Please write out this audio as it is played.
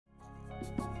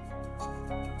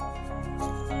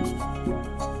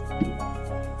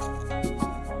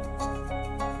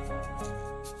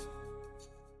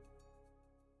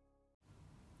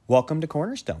Welcome to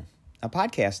Cornerstone, a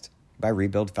podcast by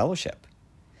Rebuild Fellowship.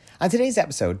 On today's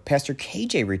episode, Pastor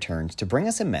KJ returns to bring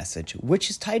us a message which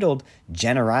is titled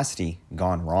Generosity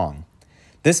Gone Wrong.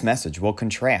 This message will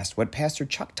contrast what Pastor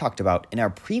Chuck talked about in our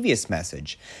previous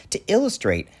message to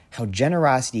illustrate how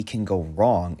generosity can go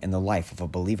wrong in the life of a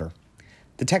believer.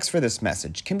 The text for this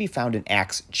message can be found in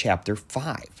Acts chapter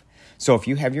 5. So if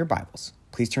you have your Bibles,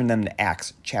 please turn them to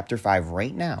Acts chapter 5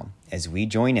 right now as we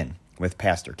join in with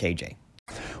Pastor KJ.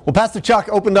 Well, Pastor Chuck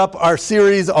opened up our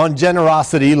series on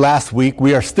generosity last week.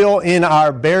 We are still in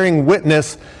our Bearing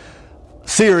Witness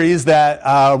series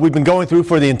that we've been going through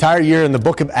for the entire year in the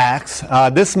book of Acts.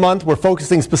 This month, we're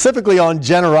focusing specifically on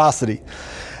generosity.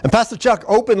 And Pastor Chuck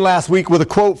opened last week with a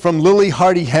quote from Lily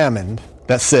Hardy Hammond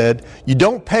that said, "You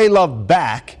don't pay love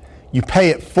back, you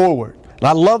pay it forward." And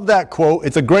I love that quote.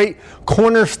 It's a great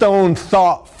cornerstone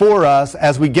thought for us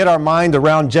as we get our mind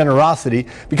around generosity,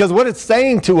 because what it's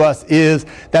saying to us is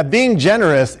that being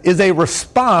generous is a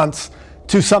response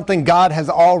to something God has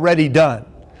already done.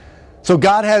 So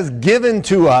God has given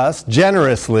to us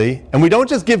generously, and we don't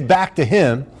just give back to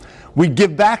Him. We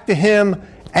give back to Him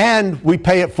and we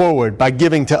pay it forward by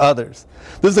giving to others.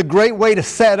 This is a great way to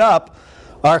set up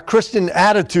our Christian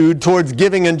attitude towards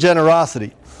giving and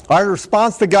generosity. Our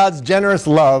response to God's generous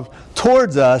love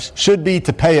towards us should be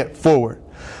to pay it forward.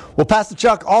 Well, Pastor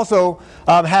Chuck also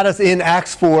had us in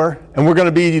Acts 4, and we're going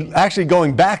to be actually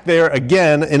going back there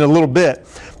again in a little bit.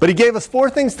 But he gave us 4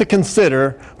 things to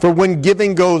consider for when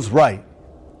giving goes right.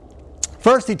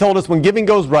 First, he told us when giving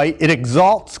goes right, it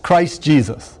exalts Christ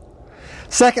Jesus.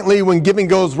 Secondly, when giving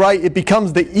goes right, it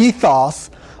becomes the ethos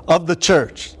of the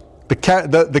church,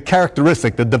 the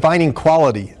characteristic, the defining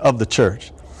quality of the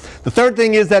church. The third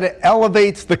thing is that it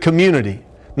elevates the community,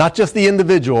 not just the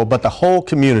individual, but the whole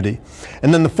community.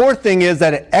 And then the fourth thing is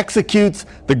that it executes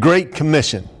the Great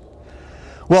Commission.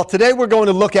 Well, today we're going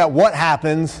to look at what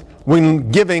happens when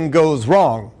giving goes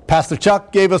wrong. Pastor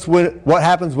Chuck gave us what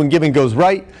happens when giving goes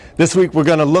right. This week we're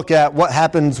going to look at what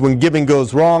happens when giving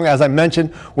goes wrong. As I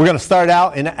mentioned, we're going to start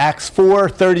out in Acts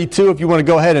 4:32. If you want to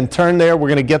go ahead and turn there, we're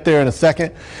going to get there in a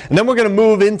second. And then we're going to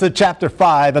move into chapter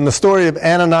 5 and the story of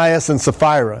Ananias and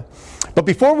Sapphira. But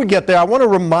before we get there, I want to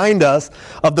remind us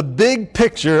of the big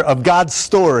picture of God's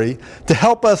story to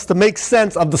help us to make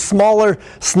sense of the smaller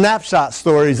snapshot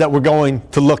stories that we're going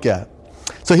to look at.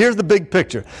 So here's the big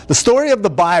picture. The story of the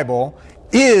Bible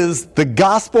is the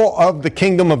gospel of the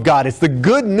kingdom of God. It's the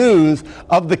good news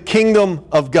of the kingdom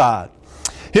of God.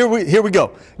 Here we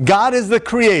go. God is the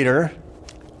creator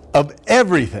of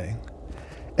everything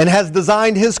and has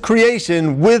designed His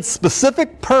creation with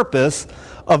specific purpose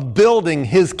of building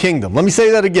His kingdom. Let me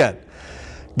say that again.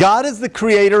 God is the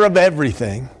creator of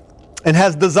everything and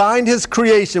has designed His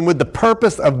creation with the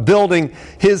purpose of building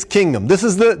His kingdom. This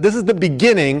is the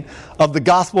beginning of the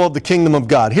gospel of the kingdom of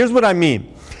God. Here's what I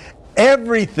mean.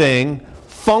 Everything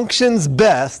functions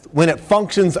best when it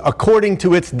functions according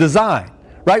to its design.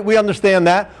 Right? We understand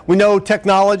that. We know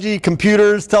technology,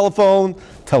 computers, telephones.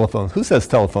 Who says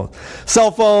telephones? Cell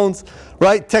phones,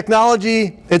 right?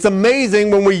 Technology, it's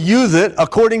amazing when we use it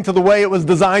according to the way it was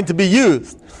designed to be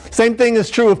used. Same thing is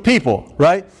true of people,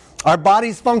 right? Our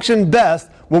bodies function best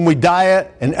when we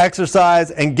diet and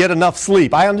exercise and get enough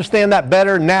sleep. I understand that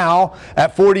better now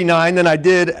at 49 than I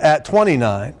did at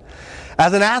 29.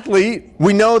 As an athlete,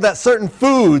 we know that certain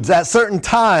foods at certain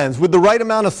times with the right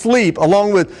amount of sleep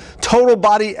along with total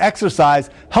body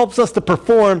exercise helps us to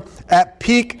perform at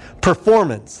peak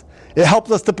performance. It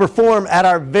helps us to perform at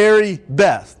our very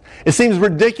best. It seems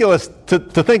ridiculous to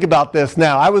think about this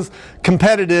now. I was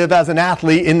competitive as an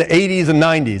athlete in the 80s and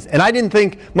 90s, and I didn't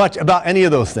think much about any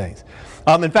of those things.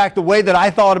 In fact, the way that I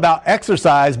thought about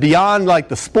exercise beyond like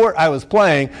the sport I was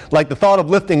playing, like the thought of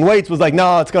lifting weights was like,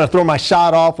 no, it's going to throw my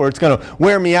shot off, or it's going to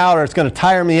wear me out, or it's going to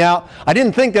tire me out. I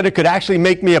didn't think that it could actually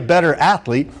make me a better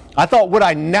athlete. I thought what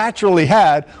I naturally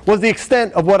had was the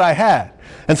extent of what I had.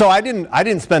 And so I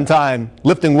didn't spend time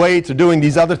lifting weights or doing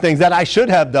these other things that I should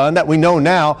have done that we know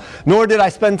now, nor did I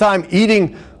spend time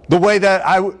eating the way that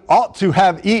I ought to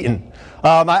have eaten.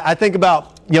 I think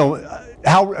about,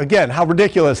 how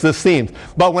ridiculous this seems.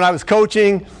 But when I was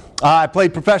coaching, I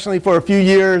played professionally for a few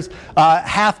years.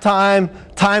 Halftime,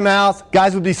 timeouts,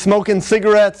 guys would be smoking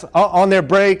cigarettes on their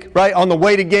break, right, on the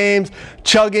way to games,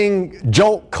 chugging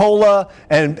Jolt Cola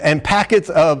and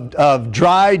packets of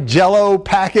dry Jell-O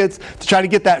packets to try to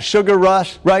get that sugar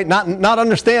rush, right, not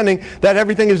understanding that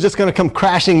everything is just going to come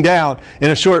crashing down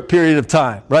in a short period of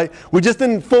time, right? We just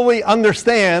didn't fully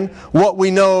understand what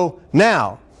we know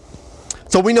now.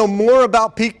 So we know more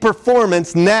about peak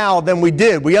performance now than we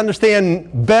did. We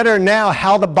understand better now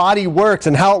how the body works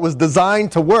and how it was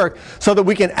designed to work so that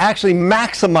we can actually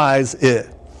maximize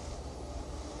it.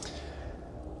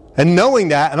 And knowing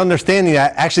that and understanding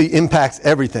that actually impacts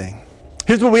everything.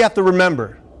 Here's what we have to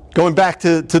remember, going back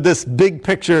to this big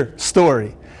picture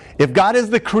story. If God is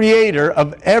the creator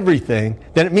of everything,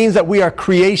 then it means that we are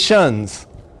creations.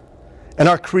 And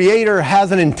our Creator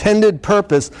has an intended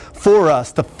purpose for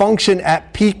us to function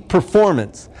at peak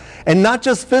performance. And not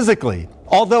just physically,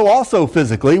 although also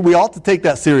physically, we ought to take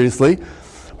that seriously,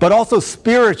 but also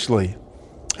spiritually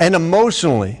and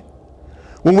emotionally.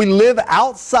 When we live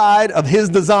outside of His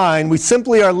design, we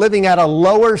simply are living at a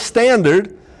lower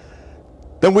standard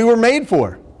than we were made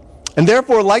for, and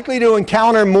therefore likely to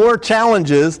encounter more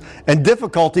challenges and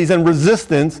difficulties and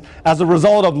resistance as a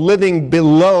result of living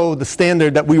below the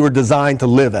standard that we were designed to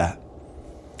live at.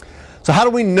 So how do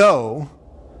we know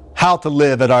how to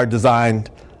live at our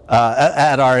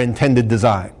intended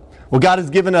design? Well, God has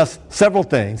given us several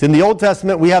things. In the Old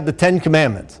Testament, we have the Ten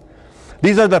Commandments.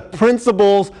 These are the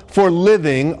principles for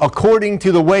living according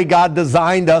to the way God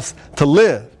designed us to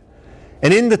live.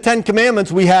 And in the Ten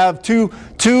Commandments, we have two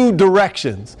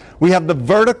directions. We have the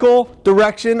vertical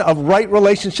direction of right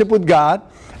relationship with God,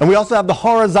 and we also have the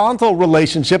horizontal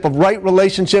relationship of right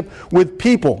relationship with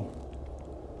people.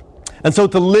 And so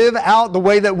to live out the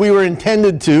way that we were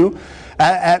intended to,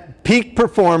 at peak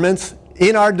performance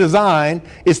in our design,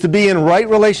 is to be in right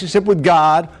relationship with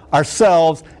God,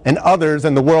 ourselves, and others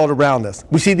and the world around us.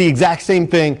 We see the exact same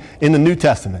thing in the New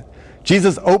Testament.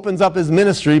 Jesus opens up His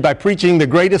ministry by preaching the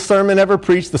greatest sermon ever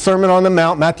preached, the Sermon on the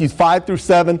Mount, Matthew 5 through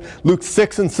 7, Luke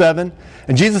 6 and 7.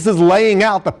 And Jesus is laying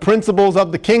out the principles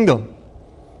of the kingdom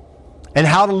and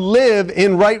how to live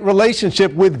in right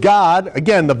relationship with God.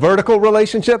 Again, the vertical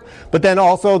relationship, but then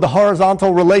also the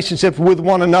horizontal relationship with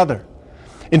one another.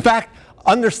 In fact,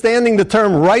 understanding the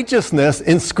term righteousness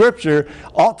in Scripture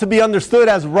ought to be understood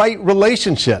as right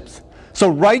relationships. So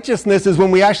righteousness is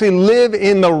when we actually live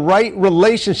in the right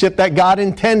relationship that God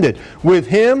intended with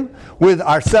Him, with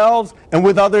ourselves, and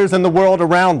with others and the world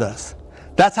around us.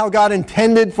 That's how God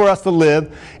intended for us to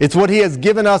live. It's what He has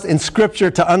given us in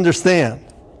Scripture to understand.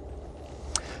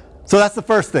 So that's the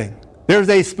first thing. There's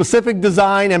a specific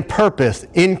design and purpose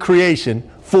in creation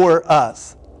for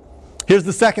us. Here's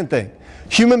the second thing.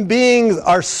 Human beings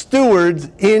are stewards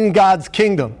in God's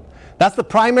kingdom. That's the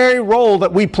primary role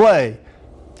that we play.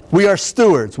 We are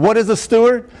stewards. What is a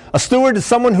steward? A steward is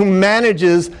someone who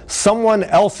manages someone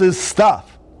else's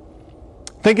stuff.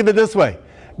 Think of it this way.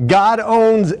 God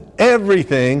owns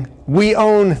everything. We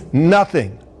own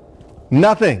nothing.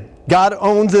 Nothing. God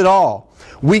owns it all.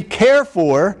 We care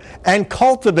for and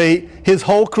cultivate His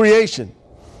whole creation,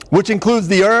 which includes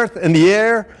the earth and the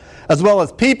air, as well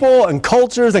as people and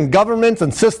cultures and governments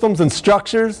and systems and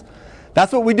structures.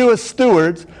 That's what we do as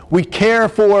stewards. We care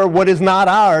for what is not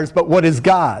ours, but what is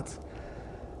God's.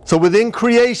 So within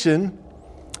creation,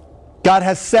 God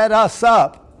has set us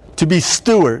up to be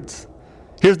stewards.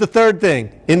 Here's the third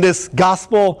thing in this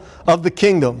gospel of the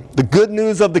kingdom, the good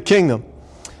news of the kingdom,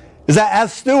 is that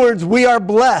as stewards, we are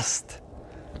blessed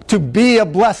to be a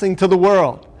blessing to the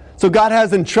world. So God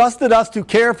has entrusted us to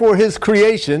care for His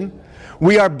creation.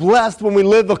 We are blessed when we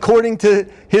live according to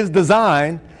His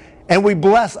design. And we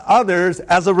bless others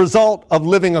as a result of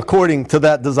living according to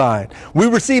that design. We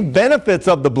receive benefits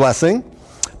of the blessing,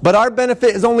 but our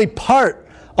benefit is only part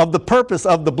of the purpose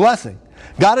of the blessing.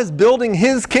 God is building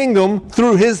His kingdom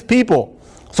through His people.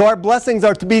 So our blessings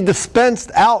are to be dispensed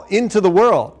out into the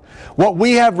world. What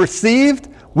we have received,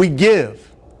 we give.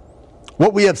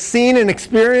 What we have seen and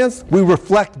experienced, we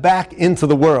reflect back into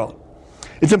the world.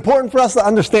 It's important for us to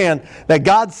understand that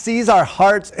God sees our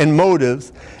hearts and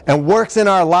motives and works in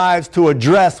our lives to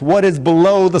address what is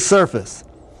below the surface.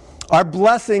 Our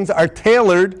blessings are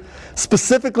tailored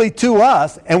specifically to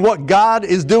us and what God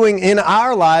is doing in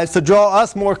our lives to draw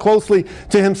us more closely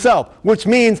to Himself, which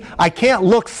means I can't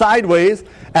look sideways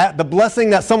at the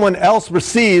blessing that someone else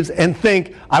receives and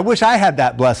think, I wish I had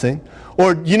that blessing,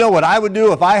 or you know what I would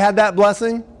do if I had that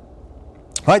blessing?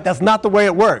 Right? That's not the way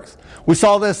it works. We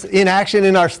saw this in action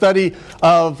in our study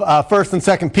of 1st and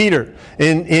 2nd Peter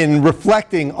in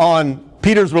reflecting on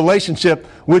Peter's relationship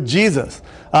with Jesus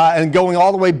and going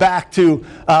all the way back to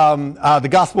the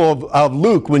Gospel of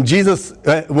Luke when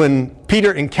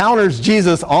Peter encounters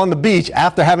Jesus on the beach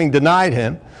after having denied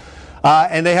Him.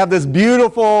 And they have this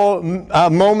beautiful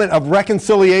moment of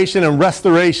reconciliation and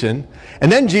restoration.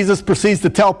 And then Jesus proceeds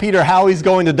to tell Peter how He's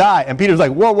going to die. And Peter's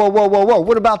like, whoa,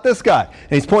 what about this guy?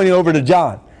 And He's pointing over to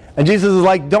John. And Jesus is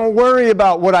like, don't worry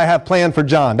about what I have planned for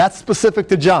John. That's specific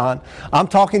to John. I'm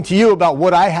talking to you about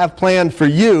what I have planned for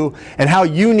you and how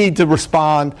you need to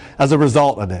respond as a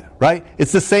result of it, right?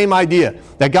 It's the same idea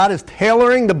that God is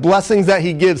tailoring the blessings that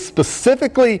he gives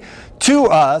specifically to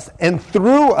us and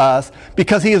through us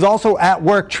because he is also at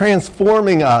work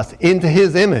transforming us into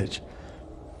his image.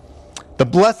 The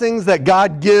blessings that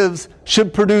God gives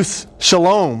should produce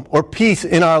shalom or peace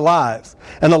in our lives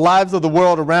and the lives of the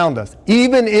world around us,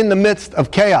 even in the midst of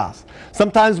chaos.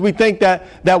 Sometimes we think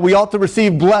that we ought to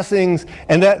receive blessings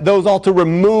and that those ought to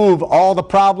remove all the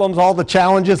problems, all the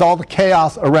challenges, all the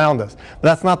chaos around us. But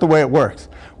that's not the way it works.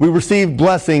 We receive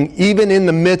blessing even in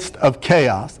the midst of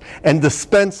chaos and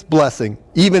dispense blessing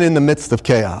even in the midst of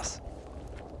chaos.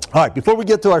 All right, before we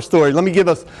get to our story, let me give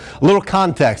us a little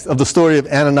context of the story of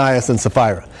Ananias and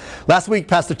Sapphira. Last week,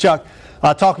 Pastor Chuck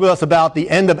talked with us about the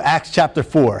end of Acts chapter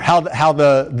 4, how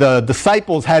the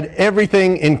disciples had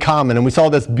everything in common. And we saw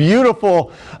this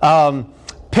beautiful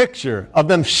picture of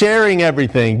them sharing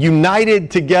everything,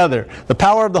 united together, the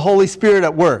power of the Holy Spirit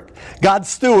at work. God's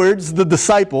stewards, the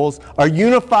disciples, are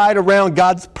unified around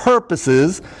God's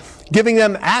purposes, giving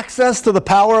them access to the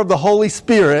power of the Holy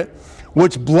Spirit,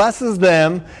 which blesses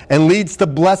them and leads to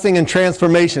blessing and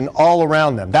transformation all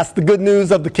around them. That's the good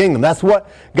news of the kingdom. That's what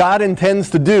God intends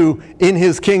to do in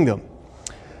his kingdom.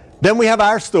 Then we have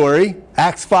our story,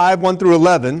 Acts 5, 1 through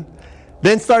 11.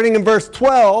 Then starting in verse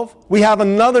 12, we have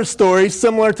another story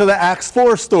similar to the Acts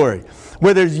 4 story,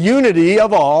 where there's unity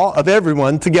of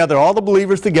everyone together, all the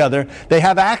believers together. They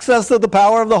have access to the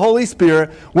power of the Holy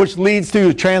Spirit, which leads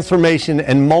to transformation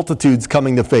and multitudes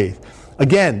coming to faith.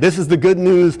 Again, this is the good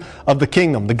news of the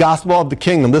kingdom, the gospel of the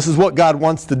kingdom. This is what God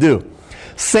wants to do.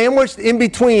 Sandwiched in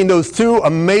between those two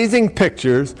amazing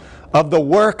pictures of the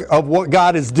work of what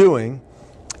God is doing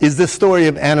is this story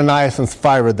of Ananias and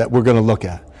Sapphira that we're going to look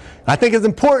at. I think it's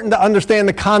important to understand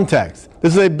the context.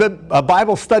 This is a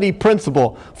Bible study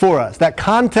principle for us, that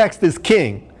context is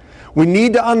king. We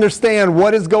need to understand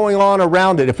what is going on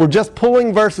around it. If we're just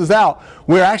pulling verses out,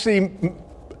 we're actually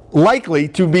likely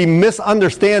to be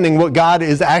misunderstanding what God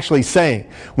is actually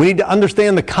saying. We need to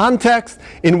understand the context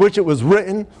in which it was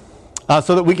written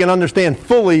so that we can understand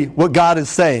fully what God is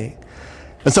saying.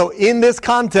 And so in this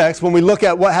context, when we look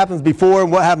at what happens before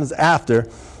and what happens after,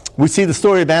 we see the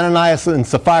story of Ananias and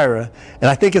Sapphira, and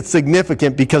I think it's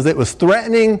significant because it was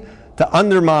threatening to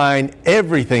undermine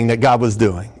everything that God was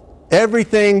doing,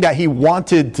 everything that he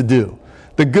wanted to do.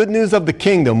 The good news of the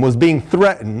kingdom was being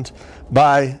threatened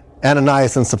by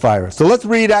Ananias and Sapphira. So let's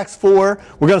read Acts 4.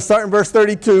 We're going to start in verse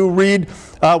 32, read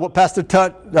what Pastor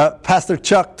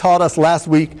Chuck taught us last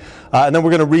week, and then we're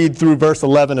going to read through verse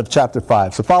 11 of chapter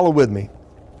 5. So follow with me.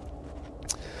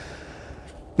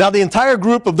 Now the entire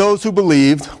group of those who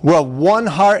believed were of one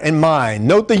heart and mind.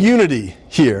 Note the unity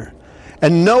here.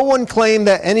 And no one claimed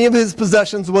that any of his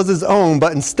possessions was his own,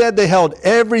 but instead they held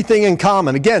everything in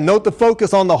common. Again, note the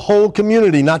focus on the whole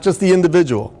community, not just the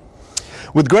individual.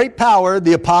 With great power,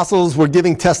 the apostles were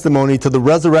giving testimony to the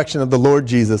resurrection of the Lord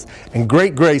Jesus, and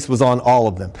great grace was on all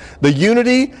of them. The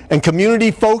unity and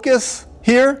community focus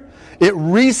here, it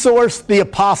resourced the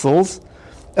apostles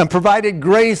and provided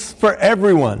grace for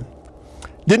everyone.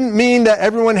 Didn't mean that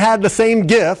everyone had the same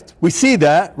gift. We see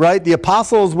that, right? The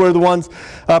apostles were the ones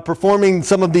performing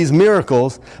some of these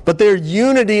miracles, but their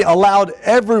unity allowed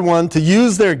everyone to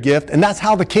use their gift, and that's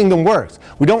how the kingdom works.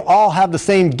 We don't all have the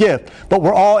same gift, but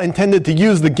we're all intended to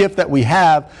use the gift that we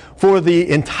have for the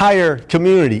entire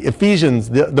community. Ephesians,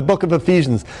 the book of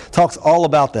Ephesians, talks all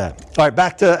about that. All right,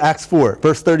 back to Acts 4,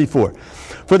 verse 34.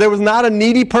 For there was not a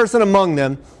needy person among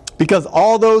them, because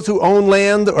all those who owned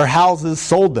land or houses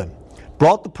sold them,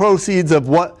 brought the proceeds of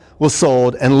what was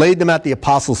sold, and laid them at the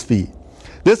apostles' feet.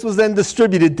 This was then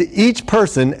distributed to each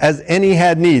person as any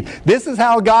had need. This is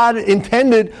how God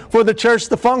intended for the church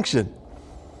to function.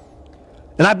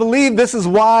 And I believe this is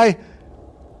why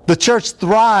the church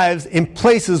thrives in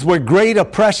places where great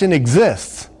oppression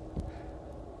exists.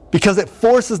 Because it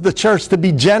forces the church to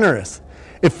be generous.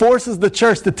 It forces the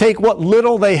church to take what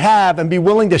little they have and be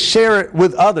willing to share it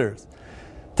with others.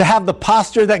 To have the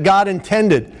posture that God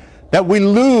intended, that we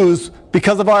lose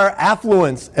because of our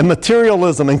affluence and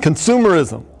materialism and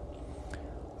consumerism.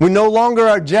 We no longer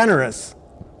are generous.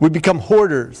 We become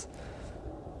hoarders.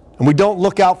 And we don't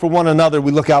look out for one another,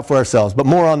 we look out for ourselves. But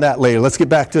more on that later. Let's get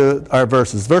back to our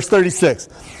verses. Verse 36.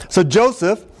 So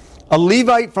Joseph, a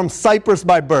Levite from Cyprus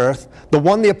by birth, the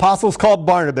one the apostles called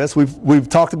Barnabas, we've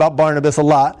talked about Barnabas a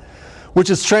lot, which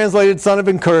is translated son of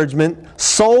encouragement,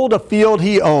 sold a field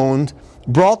he owned,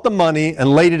 brought the money,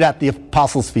 and laid it at the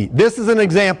apostles' feet. This is an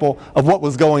example of what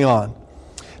was going on.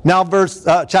 Now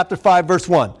chapter 5, verse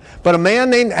 1. But a man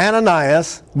named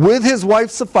Ananias, with his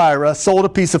wife Sapphira, sold a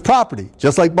piece of property,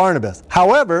 just like Barnabas.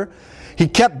 However, he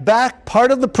kept back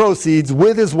part of the proceeds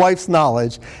with his wife's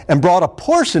knowledge and brought a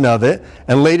portion of it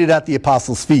and laid it at the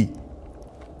apostles' feet.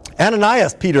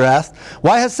 Ananias, Peter asked,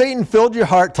 why has Satan filled your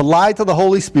heart to lie to the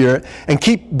Holy Spirit and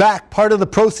keep back part of the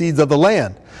proceeds of the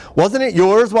land? Wasn't it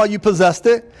yours while you possessed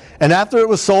it? And after it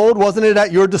was sold, wasn't it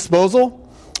at your disposal?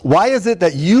 Why is it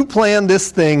that you planned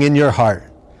this thing in your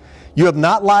heart? You have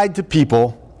not lied to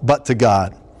people, but to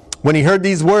God. When he heard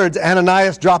these words,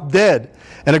 Ananias dropped dead,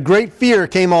 and a great fear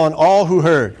came on all who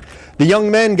heard. The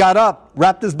young men got up,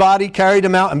 wrapped his body, carried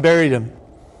him out, and buried him.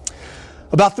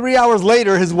 About 3 hours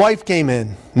later, his wife came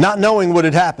in, not knowing what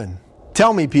had happened.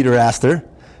 Tell me, Peter asked her,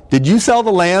 did you sell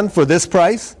the land for this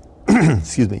price?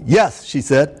 Excuse me. Yes, she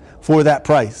said, for that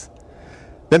price.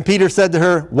 Then Peter said to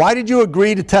her, why did you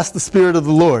agree to test the Spirit of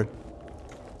the Lord?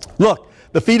 Look,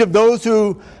 the feet of those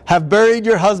who have buried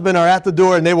your husband are at the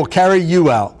door, and they will carry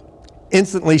you out.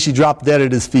 Instantly she dropped dead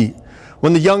at his feet.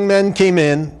 When the young men came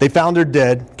in, they found her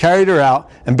dead, carried her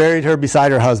out, and buried her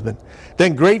beside her husband.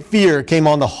 Then great fear came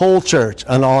on the whole church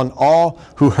and on all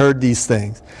who heard these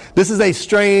things. This is a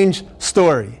strange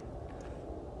story,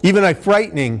 even a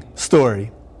frightening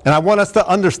story. And I want us to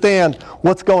understand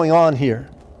what's going on here.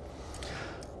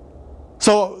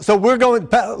 So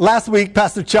last week,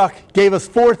 Pastor Chuck gave us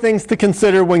 4 things to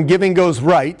consider when giving goes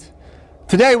right.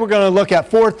 Today, we're going to look at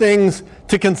 4 things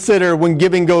to consider when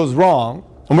giving goes wrong.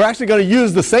 And we're actually going to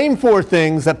use the same 4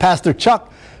 things that Pastor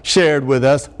Chuck shared with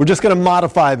us. We're just going to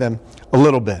modify them a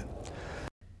little bit.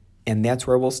 And that's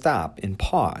where we'll stop and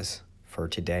pause for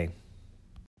today.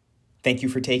 Thank you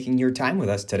for taking your time with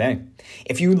us today.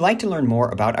 If you would like to learn more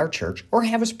about our church or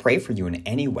have us pray for you in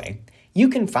any way, you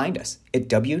can find us at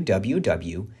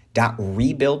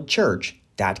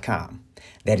www.rebuildchurch.com.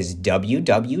 That is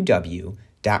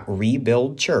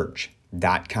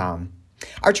www.rebuildchurch.com.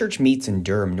 Our church meets in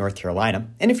Durham, North Carolina,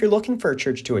 and if you're looking for a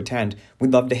church to attend,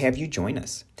 we'd love to have you join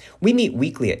us. We meet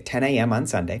weekly at 10 a.m. on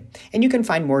Sunday, and you can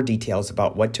find more details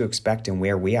about what to expect and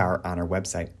where we are on our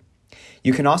website.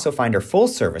 You can also find our full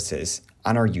services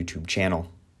on our YouTube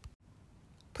channel.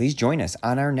 Please join us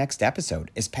on our next episode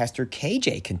as Pastor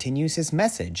KJ continues his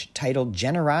message titled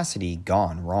Generosity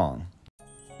Gone Wrong.